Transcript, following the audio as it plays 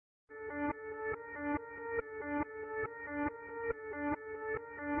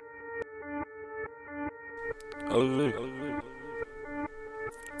Oz.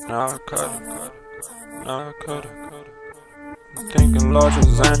 Nah, I cut it. Nah, I cut it. I'm thinking large as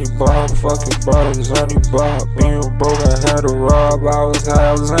Xanny Bar, fucking brother Xanny Bar. Being broke, I had to rob, I was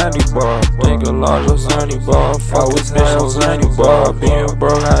high as Xanny Bar. Thinking large as Xanny Bar, fucking bitch on Xanny Bar. Being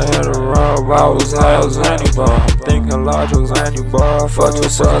broke, I had to rob, I was high as Xanny Bar. I'm thinking large as Xanny Bar, fucking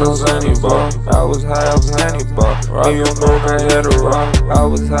son of Xanny Bar. I was high as Xanny Bar. Being broke, I had to rob, I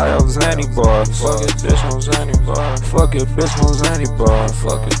was high as Xanny Bar. Fucking bitch on Xanny Bar, fucking bitch on Xanny Bar,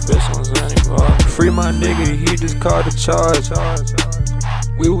 fucking bitch on Xanny Bar. Free my nigga, he just called the charge.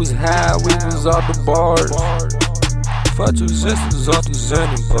 We was high, we was off the bars. Fuck your sisters off the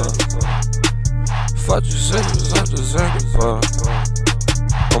Xanny Bar. Fuck your sisters off the Xanny Bar.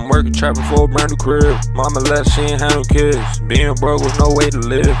 I'm working trapping for a brand new crib. Mama left, she ain't had no kids. Being broke with no way to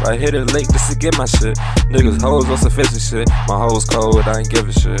live. I hit it late just to get my shit. Niggas hoes on sufficient shit. My hoes cold, I ain't give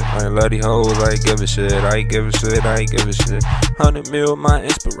a shit. I ain't love these hoes, I ain't give a shit. I ain't give a shit, I ain't give a shit. 100 mil my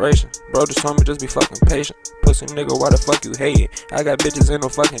inspiration. Bro just told me just be fucking patient. Pussy nigga, why the fuck you hating? I got bitches ain't no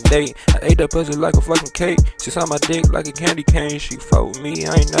fucking date. I ate that pussy like a fucking cake. She saw my dick like a candy cane. She fuck with me,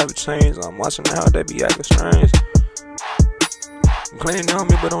 I ain't never changed. I'm watching how they be acting strange. Claiming on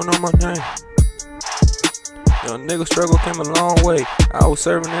me, but don't know my name. Young nigga struggle came a long way. I was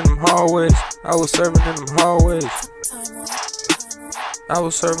serving in them hallways. I was serving in them hallways. I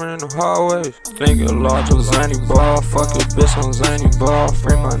was serving in the hallways. Thinking large was Xanny Bar. Fuck your bitch on Xanny Bar.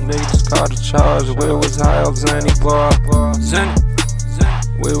 Free my niggas, call the charge. We was high off Xanny Bar. Xanny.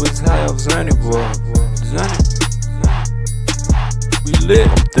 We was high off Xanny Bar. Xanny. We lit.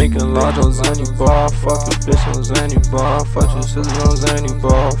 I'm thinking large on Xanny Bar. Fuck your bitch on Xanny Bar. Fuck your sisters on Xanny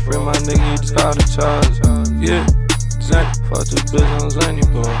Bar. Free my nigga, you just call the charge. Yeah. Xanny. Fuck your bitch on Xanny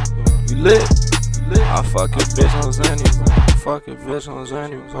Bar. We lit. I fuck your bitch on Xanny Bar. Fuck your bitch on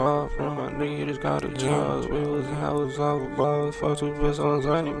Xanny Bar. Free my nigga, you just call the charge. We was off the bars. Fuck your bitch on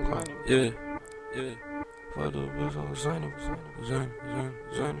Xanny Bar. Yeah. Yeah. Fuck your bitch on Xanny Bar.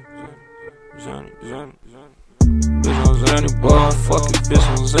 Xanny. Bitch on Xanny Bar, fuck it, bitch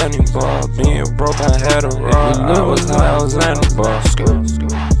on Xanny Bar. Being broke, I had a ride. I was high on Xanny Bar.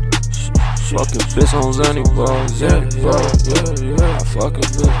 Fuck it, bitch on Xanny Bar. Xanny Bar, yeah. I fuck it,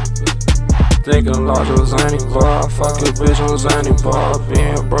 bitch. Thinking large on Xanny Bar. Fuck it, bitch on Xanny Bar.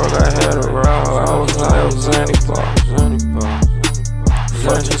 Being broke, I had a ride. I was high on Xanny Bar. Xanny Bar.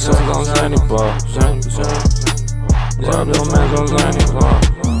 Fuck your sisters on Xanny Bar. Rob your mans on Xanny Bar.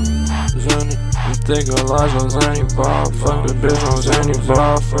 I'm thinking large on Xanny Bar. Fuck the bitch on Xanny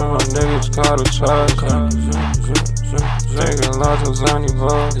Bar. Free my niggas, call the charge. Thinking large on Xanny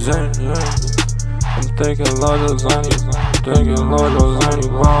Bar. I'm thinking large on Xanny. Thinking large on Xanny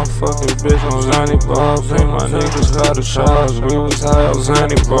Bar. Fuck the bitch on Xanny Bar. Free my niggas, call the charge. We was high on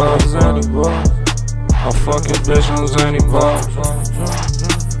Xanny Bar. I fucking bitch on Xanny Bar.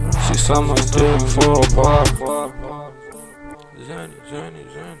 She saw my dick for a bar.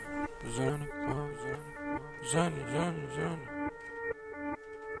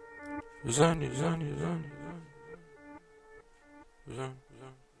 Xanny. Xanny.